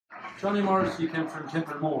Johnny Morrissey came from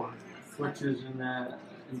Templemore, which is in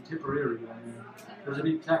Tipperary. There's a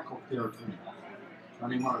big plaque up there to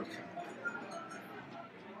Johnny Morrissey.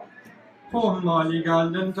 Oh, Molly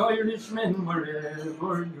gallant Irishmen,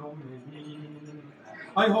 wherever you may be,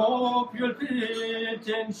 I hope you'll pay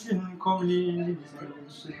attention, come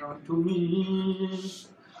listen unto me.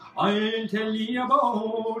 I'll tell ye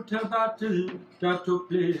about a battle that took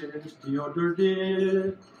place the other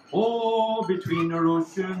day. Oh, between a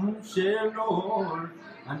Russian sailor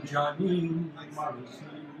and Johnny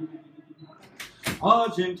Morrissey.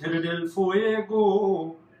 Was in Tierra del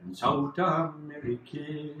Fuego in South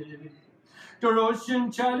Amerikay. The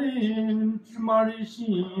Russian challenged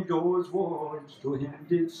Morrissey, those words to him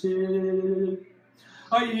did say,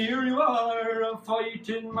 I hear you are a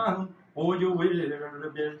fighting man, oh, you wear a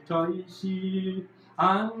belt I see,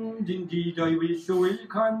 and indeed I wish you will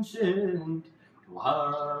consent to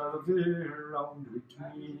have a round with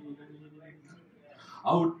me.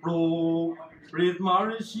 Out broke brave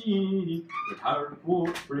Morrissey, with heart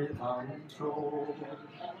both brave and true.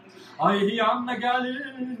 I am the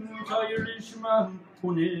gallant Irishman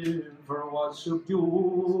who never was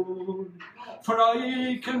subdued, for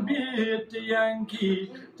I can beat the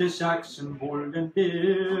Yankee, the Saxon, bold and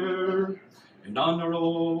bear. In honour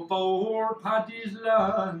of our Paddy's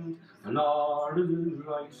land, the laurels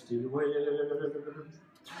I still wear.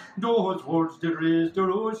 Those words that raised the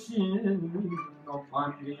Russian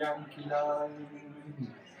upon the Yankee line.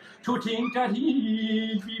 To think that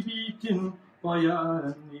he'd be beaten by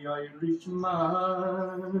any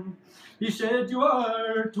Irishman. He said, you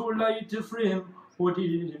are too light to frame, but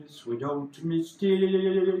this without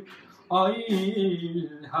mistake. I'll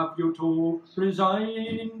have you to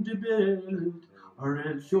resign the belt, or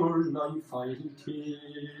else your life I'll take.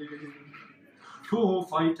 To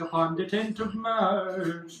fight upon the 10th of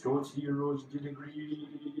March, those heroes did agree.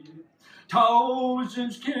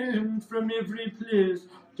 Thousands came from every place,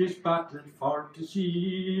 this battle for to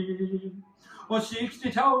see. Oh,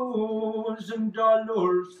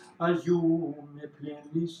 $60,000, as you may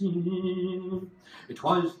plainly see. It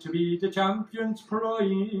was to be the champion's prize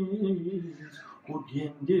who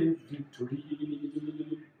gained the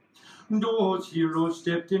victory. Those heroes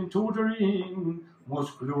stepped into the ring,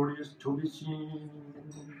 most glorious to be seen.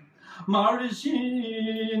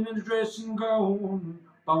 Morrissey in his dressing gown,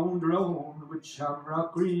 bound round with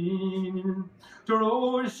shamrock green. The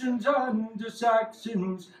Russians and the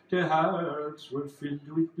Saxons, their hearts were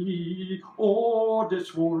filled with glee. Oh, they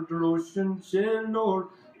swore the Russian sailor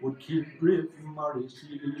would kill brave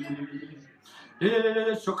Morrissey.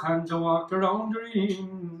 They shook hands and walked around the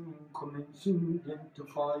ring, commencing then to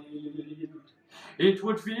fight. It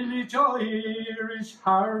would fill each Irish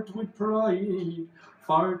heart with pride,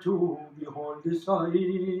 for to behold the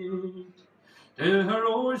sight. The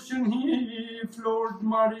Russian he floored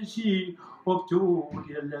Morrissey up to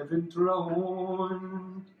the 11th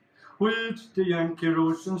round. With the Yankee,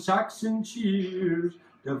 Russian, Saxon cheers,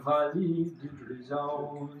 the valley did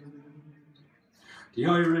resound. The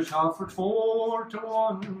Irish offered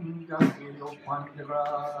 4-1 that day up on the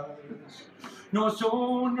grass. No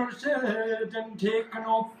sooner said than taken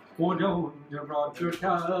up, oh, down the Roger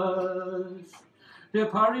cast. They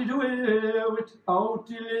parried away without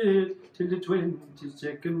delay till the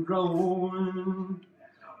 22nd round,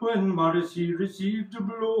 when Morrissey received a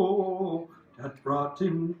blow that brought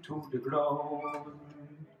him to the ground.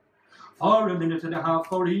 For a minute and a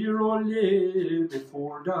half our hero lay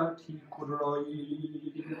before that he could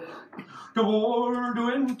rise. The world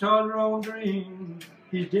went all round the ring,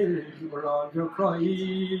 his dead were all their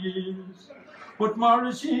cries. But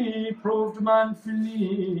Morrissey proved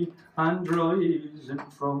manfully and rising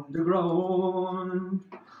from the ground.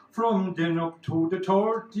 From then up to the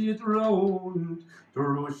 30th round, the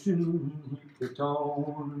Russian hit it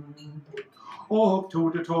down. Up to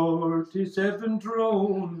the 37th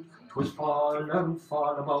round, 'twas fall and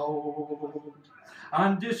fall about,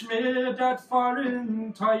 and dismayed that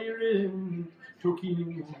foreign tyrant took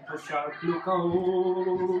him a sharp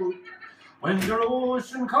lookout. When the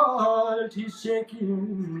Russian called his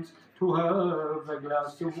seconds to have a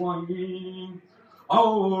glass of wine,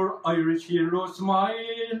 our Irish hero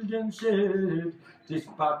smiled and said, this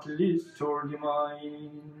battle is sorely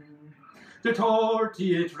mine. The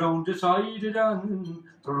 38th round decided and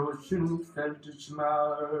the Russian felt it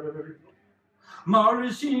smart.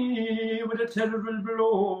 Morrissey, with a terrible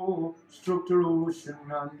blow, struck the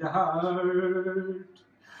Russian on the heart.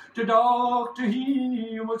 The doctor,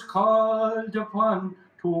 he was called upon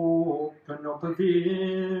to open up a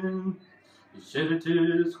vein. He said it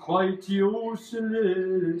is quite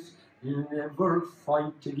useless, he'll never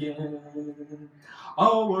fight again.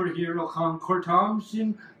 Our hero conquered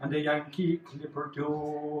Thompson and the Yankee clipper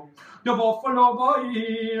too. The buffalo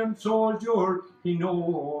boy and soldier he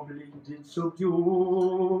nobly did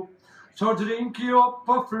subdue. So drink you up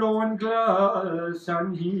a flowing glass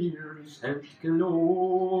and hear his health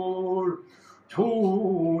galore.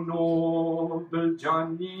 To noble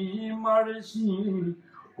Johnny Morrissey,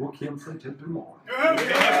 who came from Templemore.